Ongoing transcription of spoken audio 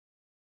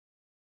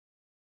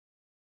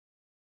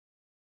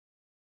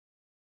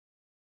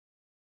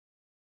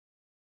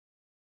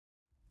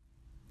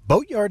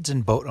Boatyards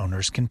and boat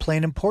owners can play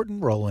an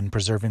important role in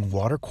preserving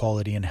water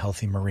quality and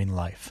healthy marine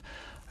life,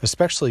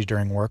 especially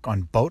during work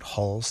on boat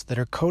hulls that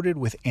are coated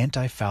with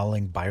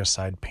anti-fouling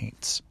biocide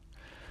paints.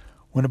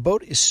 When a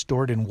boat is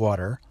stored in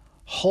water,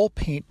 hull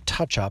paint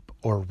touch-up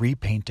or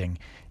repainting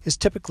is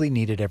typically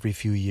needed every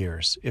few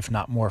years, if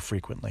not more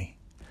frequently.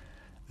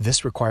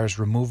 This requires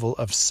removal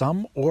of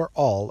some or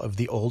all of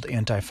the old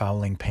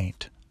anti-fouling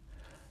paint.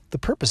 The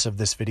purpose of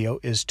this video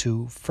is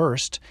to,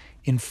 first,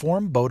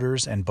 inform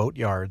boaters and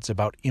boatyards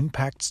about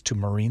impacts to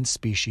marine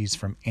species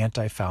from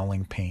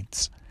anti-fouling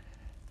paints,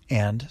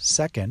 and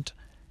second,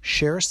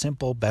 share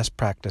simple best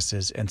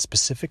practices and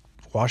specific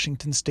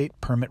Washington State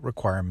permit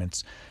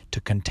requirements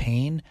to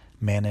contain,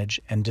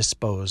 manage, and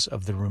dispose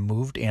of the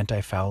removed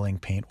anti-fouling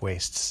paint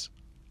wastes.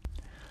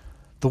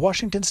 The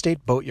Washington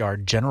State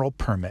Boatyard General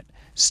Permit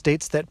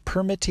states that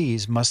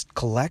permittees must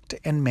collect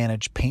and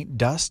manage paint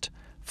dust,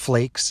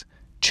 flakes,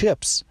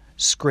 chips,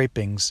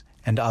 scrapings,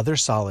 and other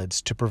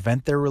solids to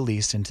prevent their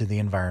release into the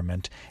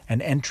environment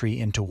and entry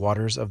into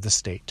waters of the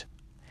state.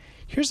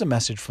 Here's a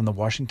message from the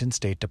Washington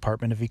State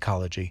Department of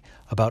Ecology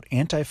about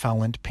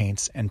anti-foulant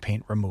paints and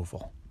paint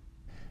removal.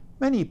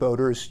 Many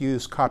boaters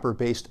use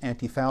copper-based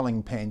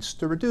anti-fouling paints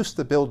to reduce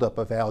the buildup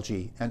of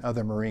algae and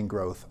other marine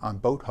growth on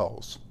boat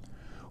hulls.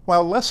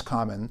 While less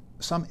common,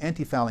 some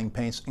anti-fouling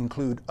paints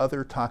include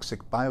other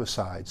toxic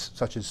biocides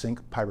such as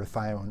zinc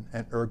pyrithione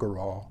and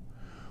ergorol.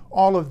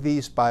 All of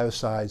these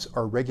biocides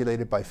are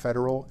regulated by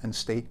federal and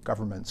state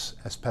governments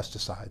as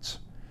pesticides.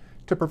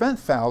 To prevent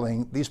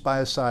fouling, these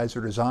biocides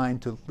are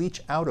designed to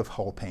leach out of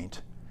hull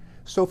paint.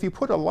 So if you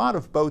put a lot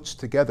of boats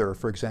together,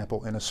 for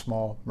example in a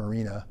small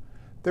marina,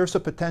 there's a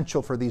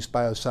potential for these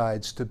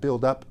biocides to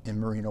build up in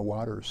marina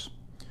waters.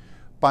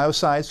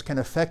 Biocides can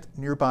affect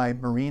nearby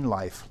marine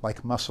life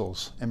like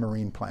mussels and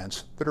marine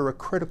plants that are a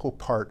critical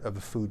part of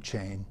the food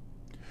chain.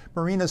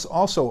 Marinas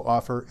also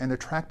offer an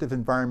attractive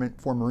environment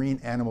for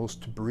marine animals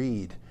to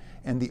breed,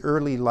 and the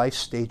early life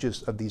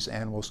stages of these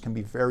animals can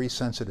be very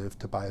sensitive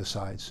to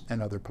biocides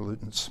and other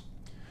pollutants.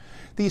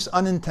 These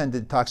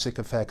unintended toxic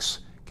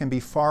effects can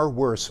be far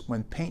worse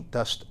when paint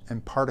dust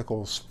and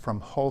particles from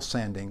hull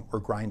sanding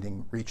or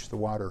grinding reach the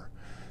water.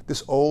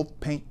 This old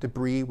paint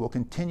debris will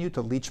continue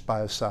to leach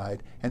biocide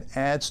and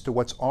adds to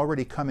what's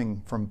already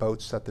coming from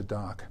boats at the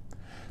dock.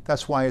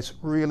 That's why it's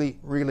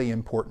really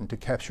important to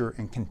capture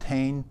and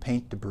contain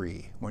paint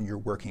debris when you're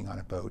working on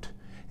a boat,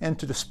 and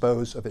to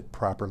dispose of it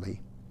properly.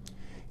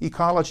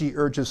 Ecology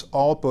urges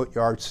all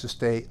boatyards to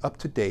stay up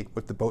to date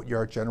with the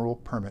Boatyard General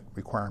Permit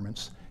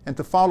requirements and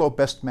to follow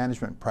best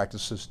management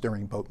practices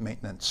during boat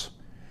maintenance.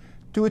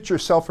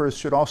 Do-it-yourselfers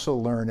should also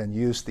learn and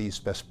use these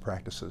best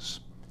practices.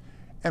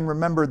 And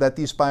remember that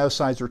these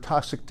biocides are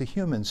toxic to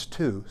humans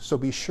too, so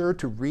be sure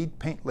to read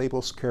paint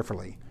labels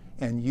carefully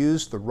and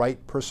use the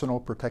right personal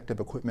protective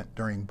equipment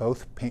during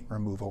both paint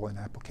removal and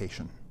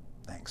application.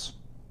 Thanks.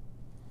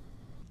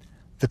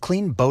 The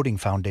Clean Boating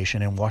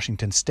Foundation in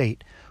Washington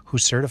State, who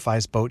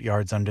certifies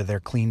boatyards under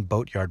their Clean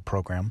Boatyard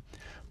program,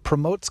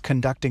 promotes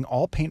conducting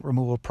all paint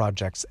removal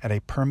projects at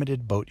a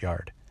permitted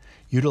boatyard,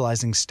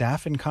 utilizing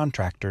staff and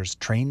contractors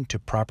trained to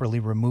properly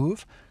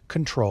remove,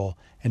 control,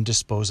 and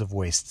dispose of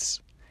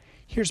wastes.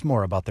 Here's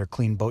more about their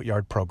Clean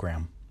Boatyard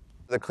program.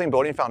 The Clean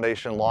Boating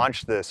Foundation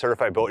launched the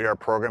Certified Boatyard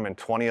program in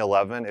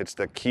 2011. It's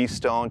the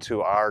keystone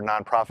to our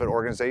nonprofit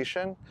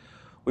organization.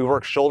 We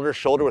work shoulder to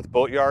shoulder with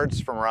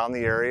boatyards from around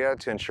the area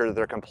to ensure that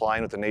they're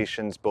complying with the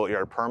nation's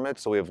boatyard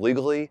permits. So we have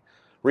legally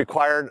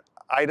required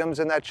items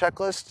in that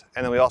checklist,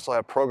 and then we also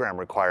have program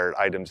required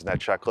items in that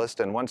checklist.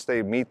 And once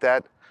they meet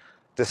that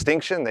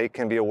distinction, they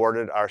can be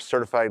awarded our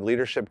Certified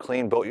Leadership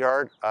Clean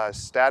Boatyard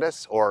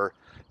status or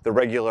the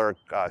regular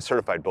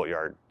Certified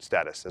Boatyard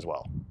status as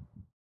well.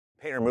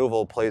 Paint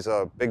removal plays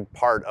a big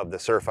part of the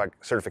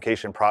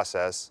certification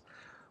process.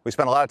 We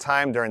spent a lot of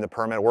time during the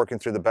permit working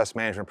through the best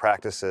management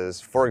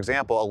practices. For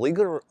example, a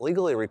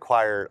legally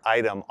required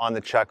item on the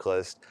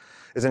checklist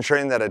is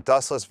ensuring that a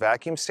dustless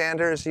vacuum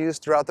sander is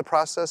used throughout the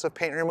process of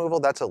paint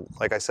removal. That's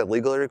like I said,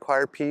 legally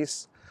required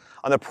piece.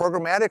 On the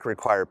programmatic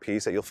required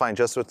piece that you'll find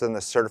just within the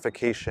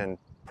certification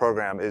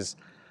program is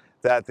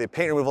that the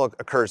paint removal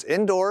occurs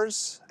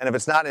indoors, and if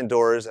it's not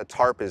indoors, a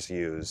tarp is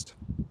used.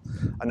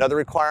 Another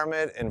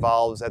requirement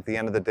involves, at the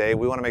end of the day,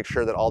 we want to make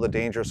sure that all the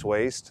dangerous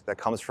waste that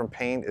comes from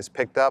paint is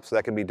picked up, so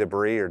that can be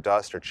debris or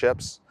dust or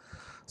chips.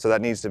 So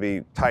that needs to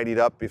be tidied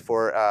up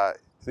before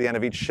the end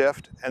of each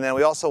shift. And then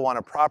we also want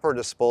a proper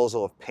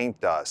disposal of paint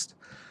dust.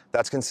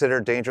 That's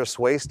considered dangerous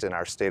waste in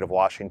our state of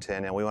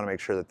Washington, and we want to make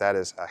sure that that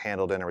is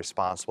handled in a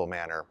responsible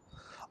manner.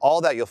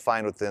 All that you'll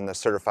find within the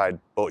Certified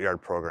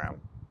Boatyard program.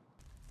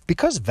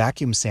 Because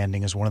vacuum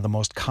sanding is one of the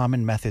most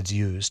common methods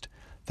used,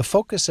 the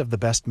focus of the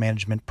Best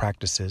Management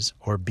Practices,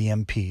 or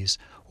BMPs,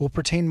 will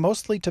pertain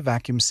mostly to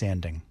vacuum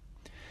sanding.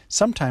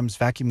 Sometimes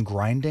vacuum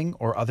grinding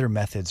or other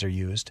methods are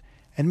used,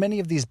 and many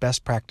of these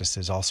best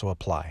practices also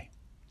apply.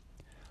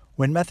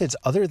 When methods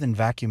other than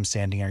vacuum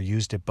sanding are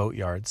used at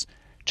boatyards,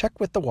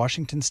 check with the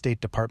Washington State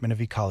Department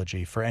of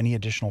Ecology for any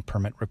additional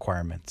permit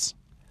requirements.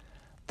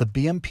 The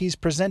BMPs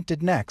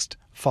presented next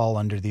fall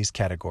under these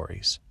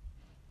categories.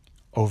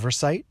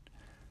 oversight,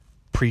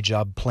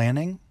 pre-job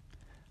planning,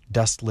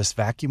 dustless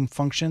vacuum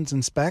functions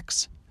and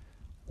specs,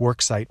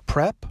 worksite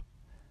prep,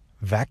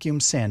 vacuum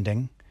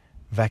sanding,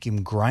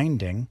 vacuum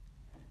grinding,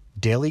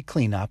 daily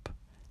cleanup,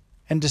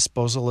 and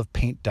disposal of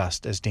paint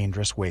dust as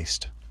dangerous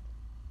waste.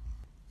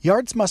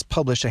 Yards must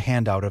publish a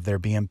handout of their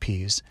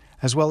BMPs,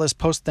 as well as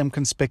post them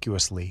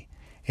conspicuously,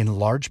 in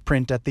large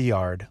print at the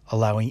yard,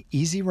 allowing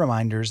easy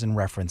reminders and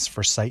reference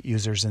for site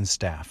users and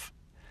staff.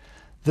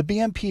 The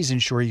BMPs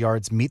ensure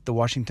yards meet the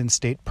Washington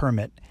State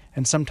permit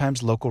and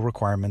sometimes local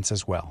requirements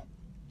as well.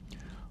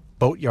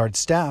 Boatyard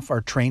staff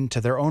are trained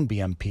to their own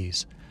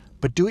BMPs,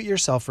 but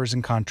do-it-yourselfers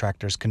and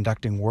contractors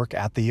conducting work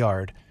at the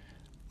yard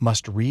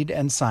must read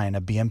and sign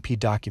a BMP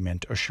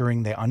document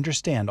assuring they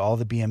understand all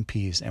the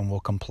BMPs and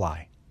will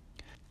comply.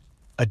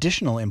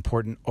 Additional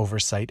important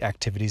oversight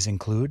activities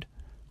include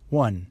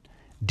 1.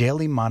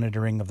 Daily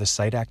monitoring of the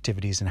site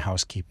activities and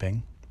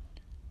housekeeping,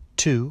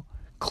 2.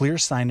 Clear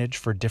signage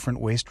for different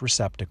waste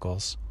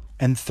receptacles,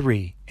 and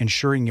 3.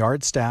 Ensuring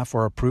yard staff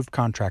or approved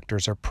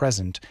contractors are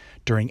present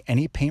during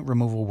any paint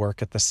removal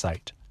work at the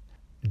site.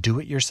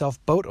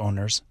 Do-it-yourself boat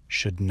owners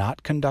should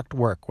not conduct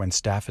work when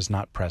staff is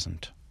not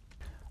present.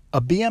 A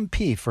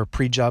BMP for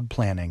pre-job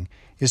planning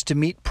is to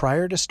meet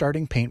prior to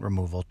starting paint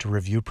removal to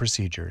review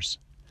procedures.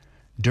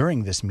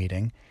 During this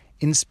meeting,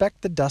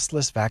 inspect the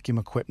dustless vacuum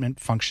equipment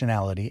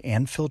functionality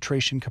and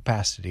filtration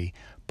capacity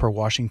per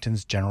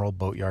Washington's General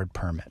Boatyard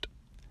Permit.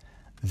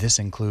 This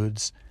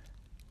includes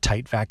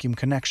tight vacuum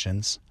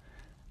connections,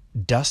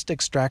 dust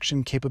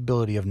extraction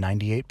capability of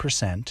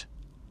 98%,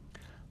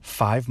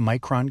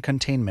 5-micron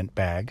containment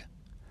bag,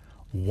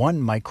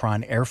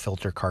 1-micron air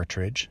filter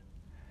cartridge,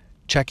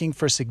 checking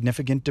for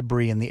significant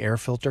debris in the air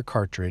filter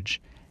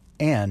cartridge,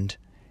 and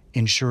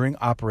ensuring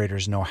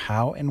operators know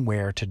how and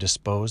where to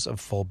dispose of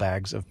full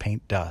bags of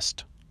paint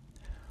dust.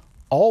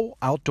 All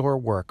outdoor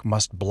work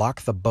must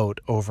block the boat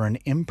over an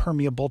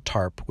impermeable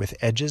tarp with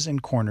edges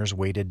and corners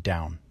weighted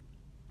down.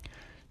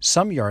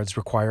 Some yards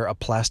require a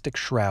plastic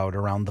shroud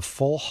around the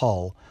full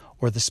hull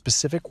or the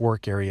specific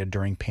work area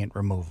during paint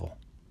removal.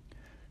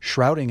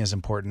 Shrouding is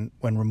important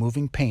when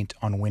removing paint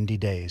on windy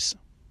days.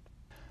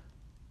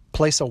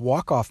 Place a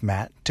walk-off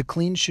mat to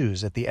clean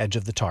shoes at the edge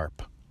of the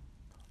tarp.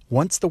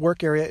 Once the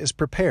work area is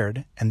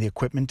prepared and the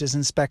equipment is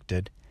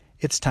inspected,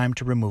 it's time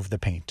to remove the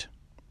paint.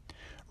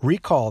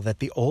 Recall that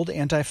the old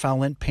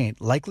antifoulant paint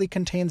likely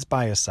contains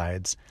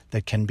biocides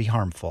that can be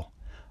harmful,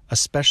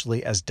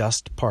 especially as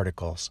dust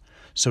particles,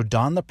 so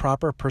don the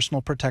proper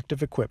personal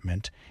protective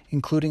equipment,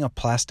 including a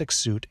plastic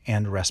suit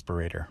and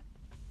respirator.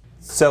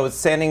 So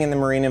sanding in the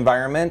marine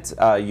environment,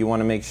 you want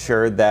to make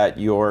sure that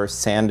your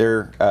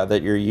sander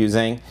that you're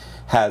using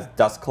has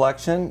dust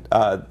collection.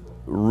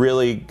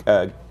 Really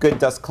good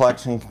dust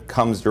collection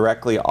comes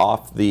directly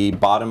off the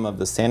bottom of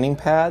the sanding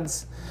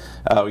pads.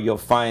 You'll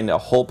find a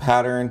hole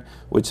pattern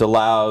which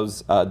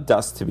allows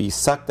dust to be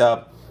sucked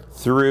up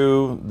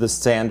through the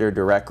sander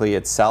directly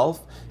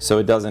itself, so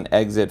it doesn't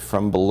exit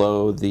from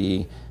below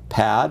the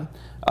pad.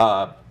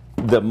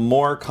 The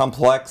more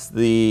complex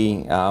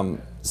the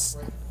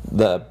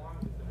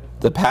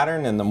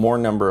pattern and the more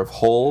number of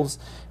holes,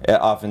 it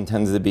often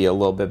tends to be a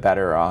little bit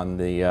better on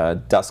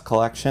the dust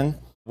collection.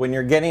 When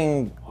you're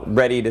getting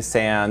ready to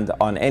sand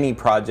on any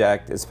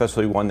project,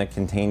 especially one that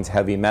contains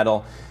heavy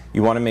metal,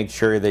 you want to make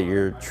sure that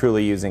you're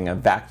truly using a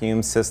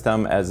vacuum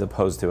system as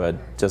opposed to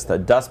just a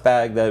dust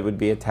bag that would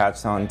be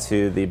attached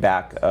onto the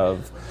back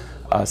of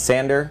a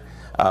sander.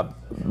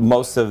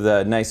 Most of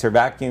the nicer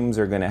vacuums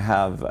are going to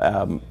have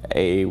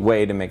a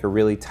way to make a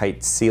really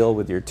tight seal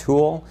with your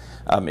tool.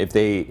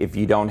 If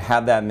you don't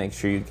have that, make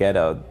sure you get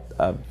a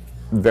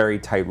very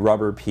tight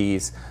rubber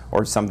piece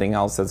or something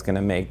else that's going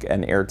to make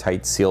an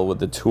airtight seal with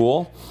the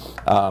tool,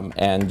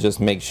 and just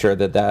make sure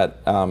that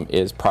that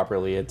is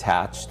properly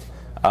attached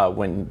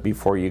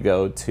before you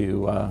go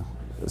to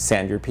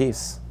sand your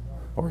piece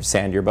or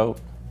sand your boat.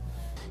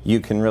 You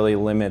can really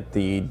limit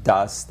the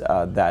dust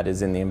that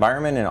is in the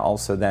environment, and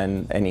also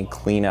then any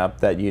cleanup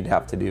that you'd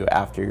have to do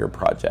after your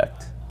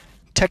project.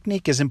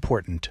 Technique is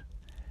important.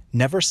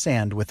 Never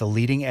sand with the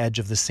leading edge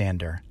of the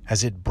sander,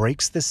 as it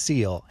breaks the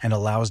seal and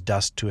allows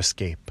dust to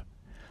escape.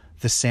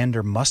 The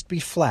sander must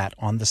be flat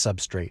on the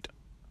substrate.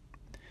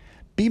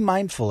 Be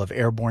mindful of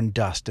airborne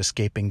dust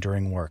escaping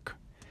during work.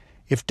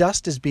 If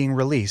dust is being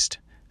released,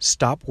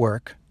 stop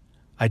work,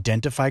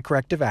 identify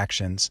corrective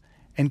actions,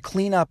 and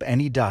clean up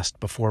any dust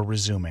before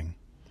resuming.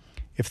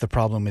 If the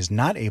problem is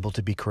not able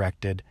to be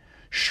corrected,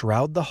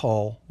 shroud the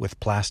hull with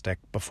plastic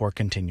before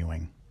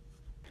continuing.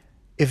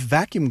 If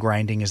vacuum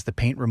grinding is the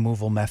paint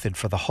removal method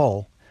for the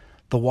hull,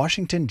 the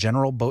Washington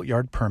General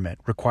Boatyard Permit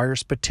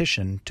requires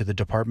petition to the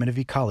Department of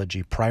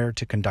Ecology prior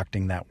to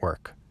conducting that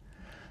work.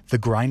 The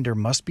grinder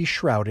must be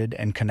shrouded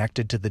and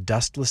connected to the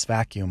dustless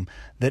vacuum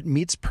that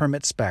meets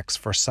permit specs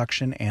for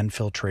suction and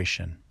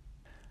filtration.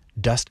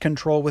 Dust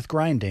control with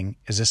grinding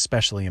is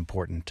especially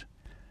important.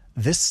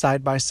 This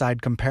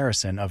side-by-side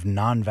comparison of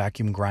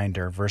non-vacuum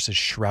grinder versus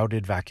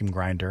shrouded vacuum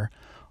grinder,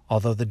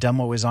 although the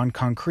demo is on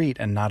concrete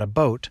and not a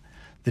boat,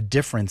 the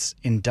difference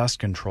in dust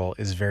control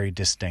is very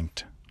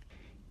distinct.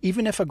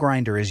 Even if a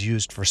grinder is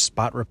used for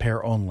spot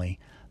repair only,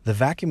 the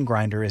vacuum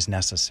grinder is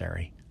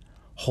necessary.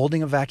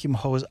 Holding a vacuum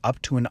hose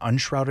up to an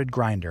unshrouded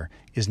grinder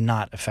is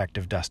not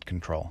effective dust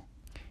control.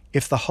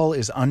 If the hull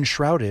is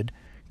unshrouded,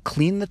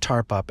 clean the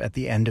tarp up at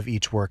the end of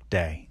each work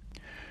day.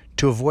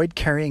 To avoid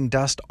carrying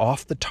dust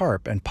off the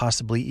tarp and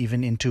possibly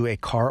even into a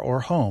car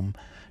or home,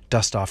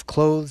 dust off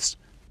clothes,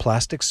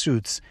 plastic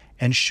suits,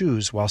 and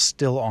shoes while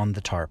still on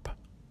the tarp.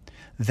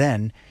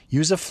 Then,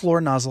 use a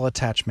floor nozzle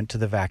attachment to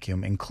the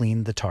vacuum and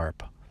clean the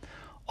tarp.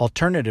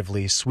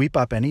 Alternatively, sweep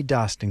up any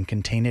dust and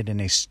contain it in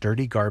a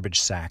sturdy garbage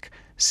sack,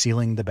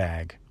 sealing the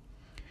bag.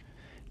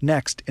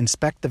 Next,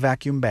 inspect the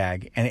vacuum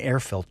bag and air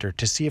filter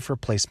to see if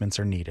replacements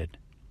are needed.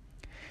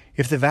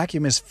 If the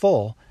vacuum is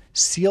full,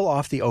 seal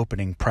off the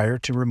opening prior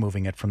to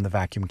removing it from the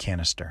vacuum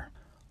canister.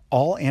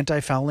 All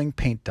anti-fouling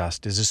paint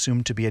dust is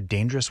assumed to be a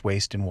dangerous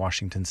waste in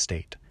Washington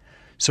state.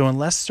 So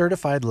unless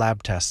certified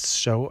lab tests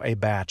show a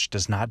batch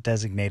does not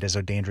designate as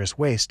a dangerous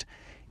waste,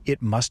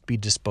 it must be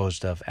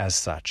disposed of as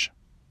such.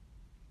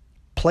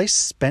 Place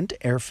spent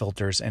air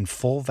filters and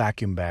full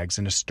vacuum bags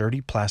in a sturdy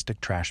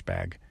plastic trash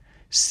bag,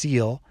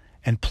 seal,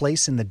 and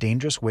place in the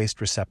dangerous waste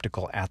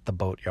receptacle at the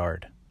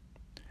boatyard.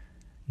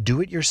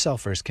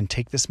 Do-it-yourselfers can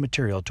take this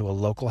material to a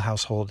local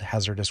household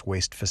hazardous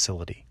waste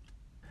facility.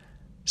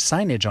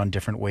 Signage on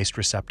different waste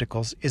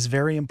receptacles is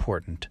very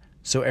important,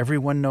 so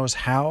everyone knows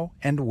how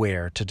and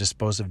where to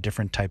dispose of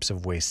different types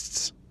of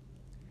wastes.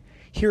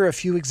 Here are a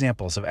few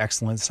examples of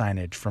excellent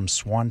signage from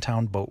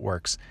Swantown Boat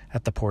Works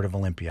at the Port of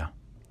Olympia.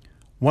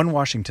 One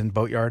Washington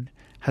boatyard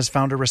has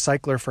found a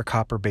recycler for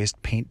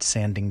copper-based paint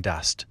sanding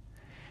dust.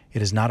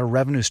 It is not a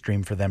revenue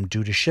stream for them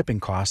due to shipping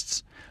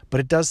costs,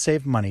 but it does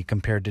save money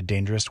compared to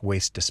dangerous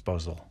waste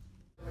disposal.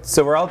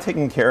 So we're all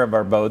taking care of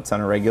our boats on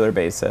a regular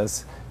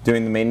basis,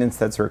 doing the maintenance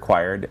that's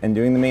required, and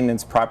doing the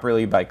maintenance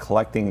properly by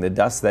collecting the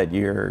dust that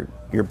you're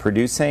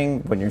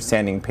producing when you're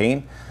sanding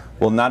paint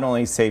will not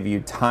only save you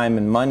time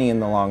and money in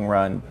the long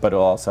run, but it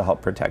will also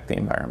help protect the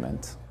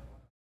environment.